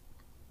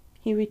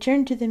 He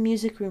returned to the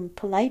music room,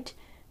 polite,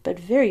 but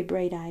very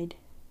bright-eyed.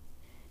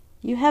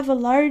 You have a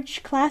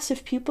large class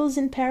of pupils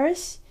in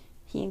Paris?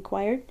 He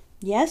inquired.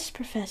 Yes,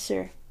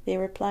 Professor, they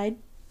replied.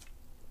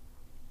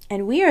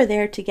 And we are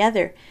there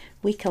together.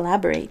 We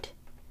collaborate.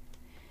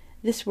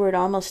 This word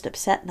almost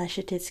upset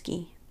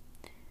Leschetizky.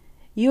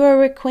 You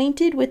are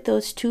acquainted with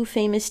those two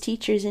famous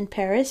teachers in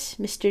Paris,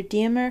 Mr.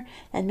 Diemer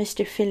and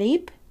Mr.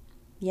 Philippe?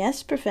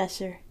 Yes,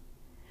 Professor.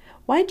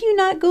 Why do you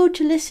not go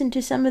to listen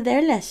to some of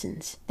their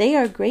lessons? They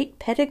are great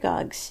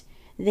pedagogues.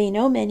 They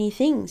know many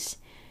things.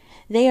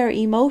 They are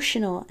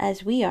emotional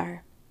as we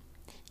are.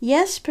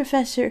 Yes,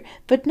 Professor,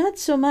 but not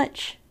so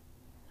much.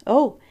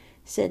 Oh,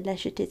 said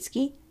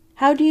Leschetizky,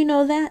 how do you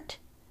know that?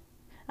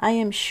 I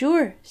am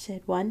sure,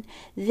 said one,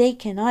 they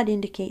cannot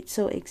indicate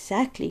so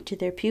exactly to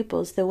their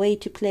pupils the way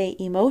to play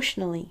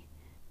emotionally.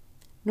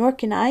 Nor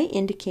can I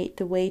indicate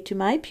the way to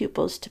my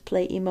pupils to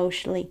play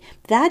emotionally.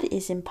 That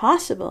is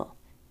impossible,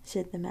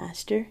 said the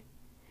master.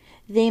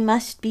 They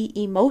must be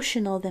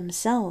emotional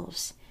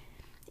themselves.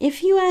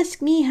 If you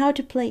ask me how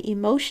to play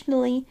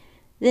emotionally,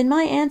 then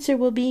my answer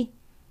will be,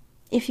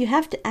 if you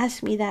have to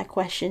ask me that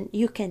question,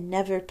 you can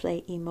never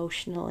play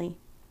emotionally.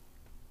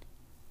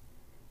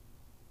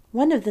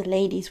 One of the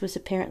ladies was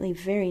apparently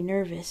very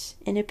nervous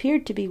and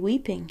appeared to be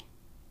weeping.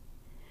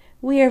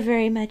 We are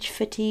very much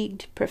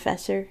fatigued,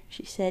 Professor,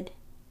 she said.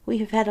 We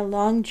have had a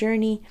long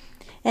journey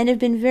and have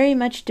been very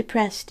much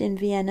depressed in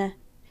Vienna.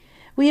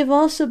 We have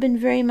also been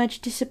very much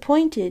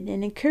disappointed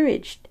and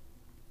encouraged.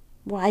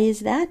 Why is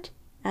that?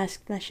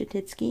 Asked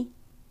Leschetizky.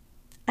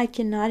 I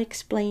cannot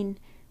explain,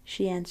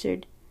 she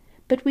answered,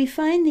 but we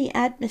find the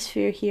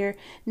atmosphere here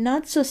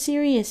not so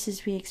serious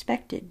as we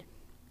expected.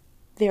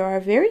 There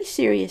are very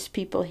serious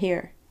people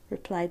here,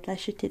 replied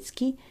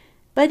Leschetizky,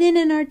 but in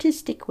an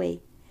artistic way.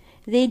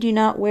 They do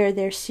not wear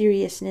their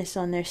seriousness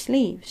on their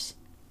sleeves.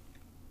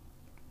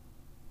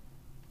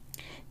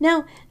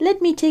 Now,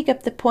 let me take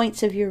up the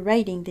points of your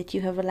writing that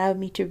you have allowed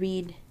me to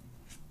read.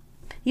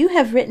 You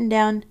have written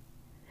down,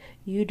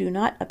 you do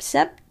not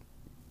upset,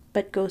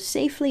 but go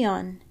safely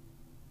on.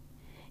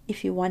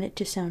 If you want it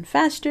to sound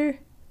faster,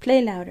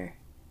 play louder.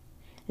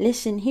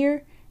 Listen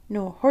here,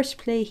 no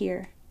horseplay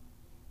here.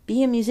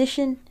 Be a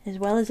musician as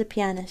well as a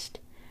pianist.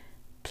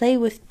 Play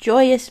with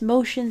joyous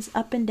motions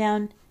up and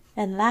down,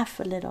 and laugh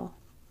a little.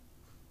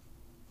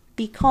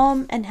 Be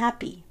calm and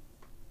happy.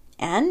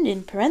 And,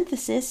 in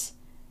parenthesis,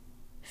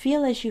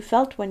 feel as you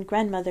felt when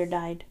grandmother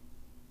died.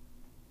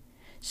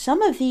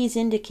 Some of these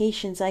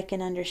indications I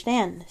can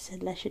understand,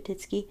 said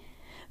Leschetizky,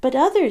 but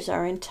others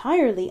are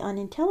entirely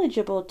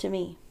unintelligible to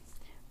me.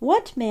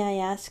 What, may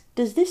I ask,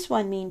 does this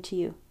one mean to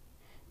you?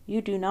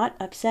 You do not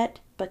upset,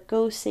 but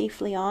go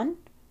safely on?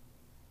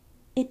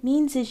 It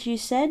means, as you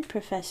said,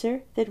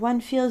 Professor, that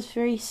one feels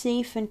very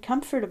safe and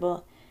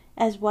comfortable,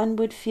 as one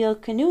would feel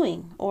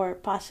canoeing, or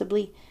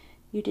possibly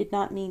you did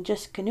not mean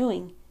just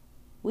canoeing.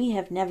 We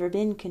have never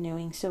been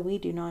canoeing, so we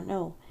do not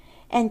know.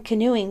 And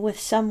canoeing with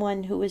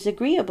someone who is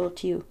agreeable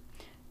to you,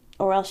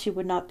 or else you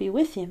would not be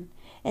with him,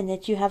 and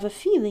that you have a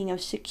feeling of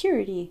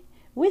security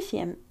with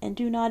him and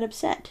do not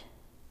upset.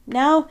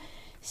 Now,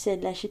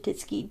 said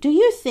Leschetizky, do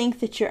you think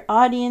that your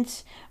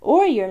audience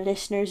or your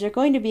listeners are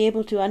going to be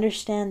able to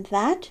understand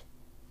that?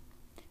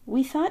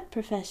 We thought,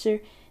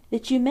 Professor,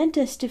 that you meant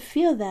us to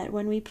feel that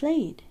when we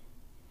played.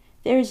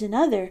 There is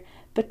another,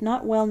 but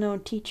not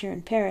well-known teacher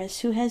in Paris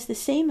who has the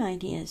same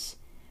ideas.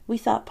 We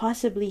thought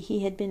possibly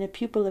he had been a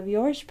pupil of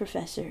yours,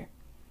 Professor.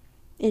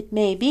 It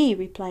may be,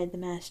 replied the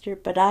master,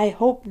 but I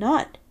hope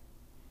not.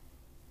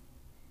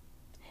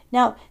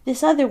 Now,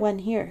 this other one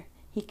here,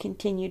 he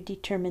continued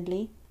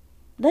determinedly.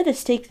 Let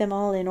us take them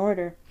all in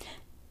order.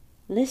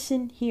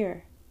 Listen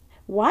here.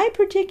 Why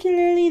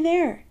particularly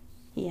there?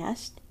 He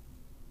asked.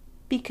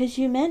 Because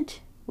you meant,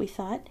 we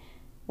thought,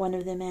 one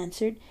of them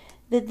answered,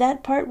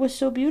 that part was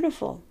so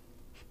beautiful.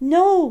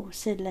 No,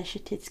 said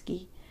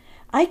Leschetizky.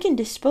 I can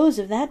dispose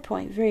of that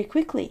point very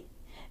quickly.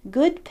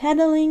 Good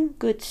pedaling,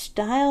 good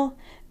style,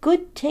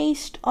 good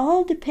taste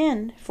all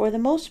depend, for the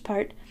most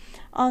part,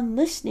 on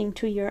listening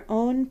to your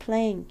own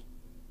playing.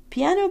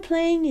 Piano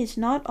playing is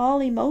not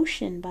all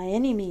emotion by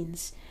any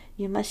means.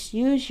 You must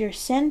use your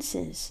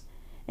senses,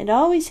 and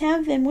always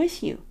have them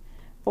with you,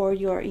 or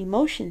your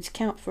emotions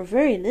count for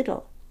very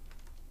little.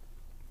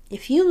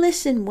 If you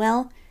listen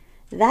well,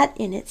 that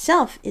in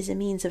itself is a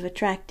means of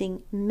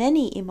attracting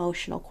many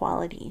emotional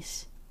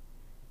qualities.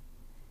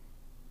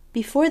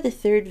 Before the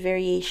third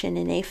variation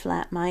in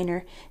A-flat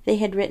minor, they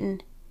had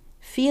written,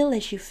 "Feel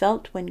as you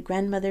felt when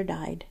grandmother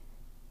died."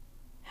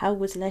 How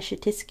was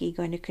Leschetizky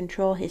going to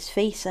control his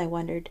face, I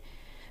wondered,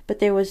 but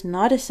there was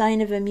not a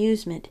sign of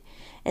amusement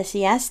as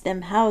he asked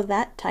them how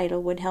that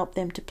title would help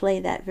them to play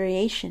that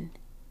variation.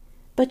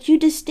 "But you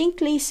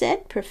distinctly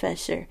said,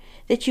 Professor,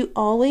 that you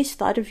always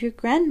thought of your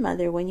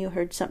grandmother when you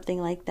heard something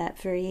like that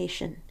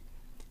variation."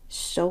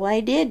 "So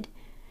I did,"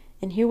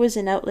 and here was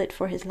an outlet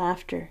for his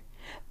laughter.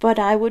 "But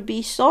I would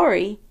be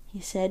sorry," he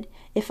said,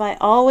 "if I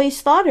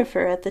always thought of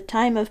her at the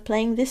time of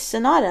playing this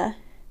sonata."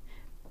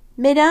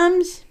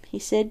 "Mesdames," he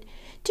said,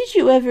 "did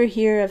you ever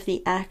hear of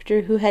the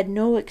actor who had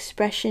no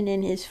expression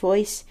in his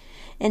voice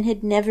and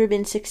had never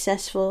been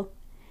successful?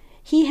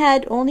 He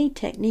had only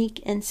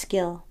technique and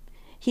skill.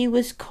 He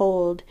was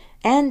cold,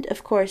 and,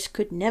 of course,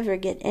 could never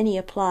get any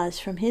applause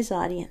from his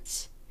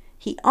audience.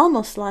 He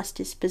almost lost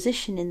his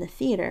position in the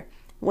theatre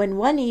when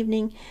one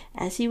evening,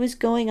 as he was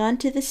going on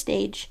to the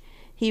stage,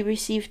 he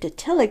received a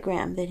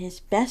telegram that his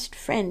best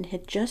friend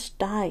had just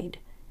died.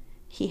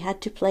 He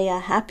had to play a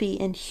happy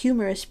and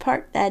humorous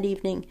part that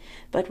evening,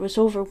 but was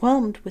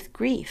overwhelmed with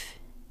grief.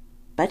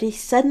 But he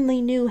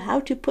suddenly knew how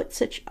to put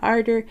such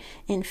ardor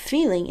and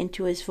feeling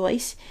into his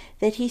voice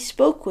that he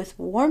spoke with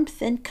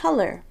warmth and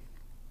color.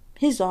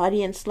 His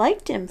audience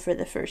liked him for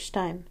the first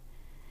time.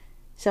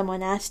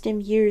 Someone asked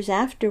him years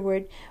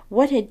afterward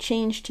what had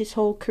changed his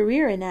whole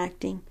career in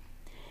acting,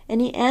 and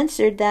he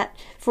answered that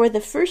for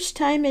the first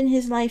time in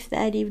his life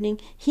that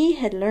evening he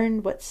had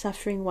learned what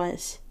suffering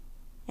was,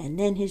 and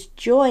then his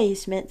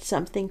joys meant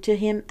something to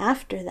him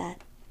after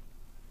that.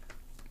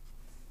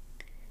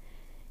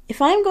 If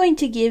I'm going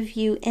to give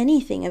you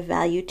anything of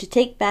value to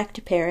take back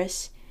to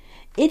Paris,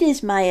 it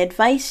is my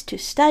advice to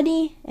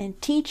study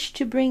and teach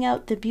to bring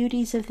out the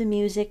beauties of the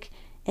music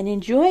and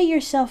enjoy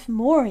yourself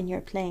more in your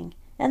playing,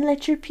 and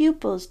let your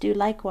pupils do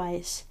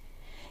likewise.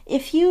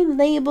 If you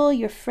label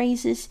your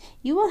phrases,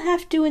 you will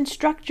have to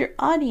instruct your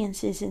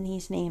audiences in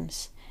these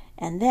names.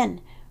 And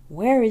then,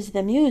 where is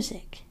the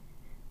music?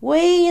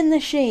 Way in the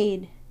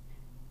shade.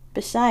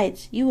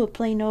 Besides, you will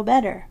play no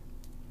better.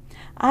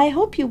 I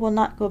hope you will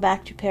not go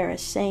back to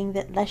Paris saying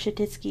that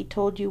Leschetizky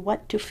told you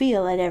what to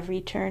feel at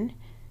every turn.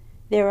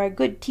 There are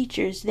good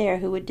teachers there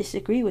who would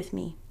disagree with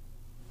me.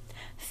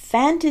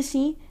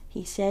 Fantasy,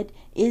 he said,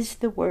 is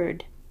the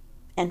word,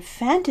 and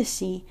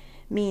fantasy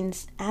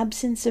means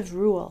absence of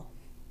rule.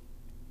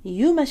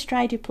 You must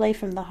try to play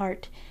from the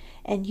heart,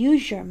 and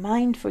use your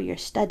mind for your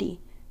study,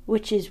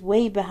 which is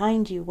way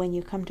behind you when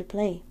you come to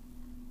play.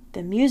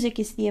 The music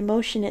is the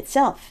emotion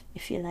itself,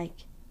 if you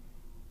like.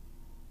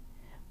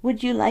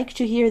 "Would you like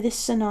to hear this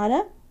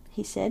sonata?"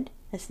 he said,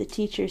 as the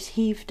teachers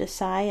heaved a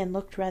sigh and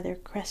looked rather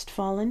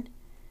crestfallen.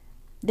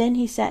 Then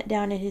he sat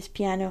down at his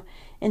piano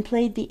and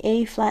played the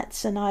A-flat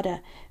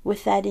sonata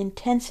with that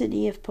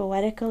intensity of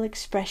poetical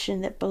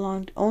expression that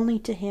belonged only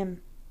to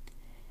him.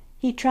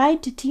 He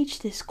tried to teach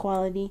this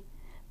quality,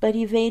 but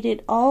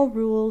evaded all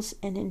rules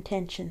and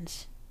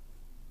intentions.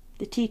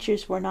 The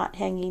teachers were not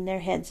hanging their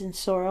heads in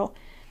sorrow,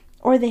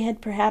 or they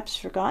had perhaps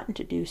forgotten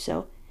to do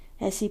so,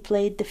 as he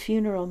played the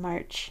funeral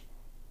march.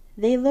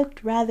 They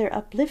looked rather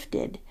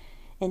uplifted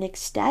and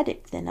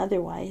ecstatic than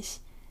otherwise,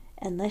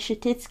 and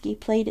Leschetizky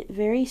played it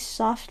very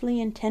softly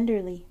and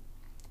tenderly.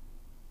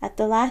 At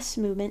the last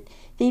movement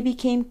they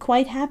became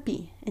quite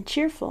happy and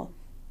cheerful.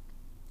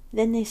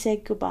 Then they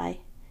said goodbye.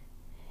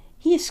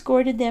 He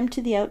escorted them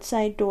to the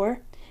outside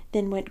door,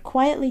 then went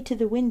quietly to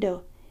the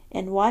window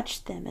and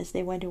watched them as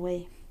they went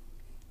away.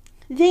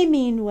 They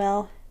mean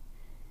well.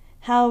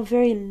 How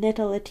very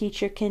little a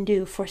teacher can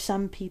do for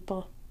some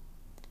people.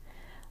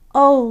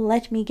 "Oh,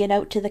 let me get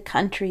out to the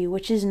country,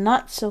 which is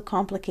not so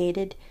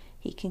complicated,"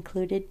 he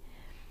concluded,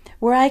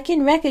 "where I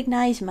can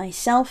recognize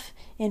myself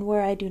and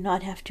where I do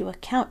not have to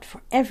account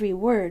for every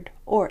word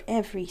or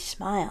every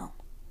smile."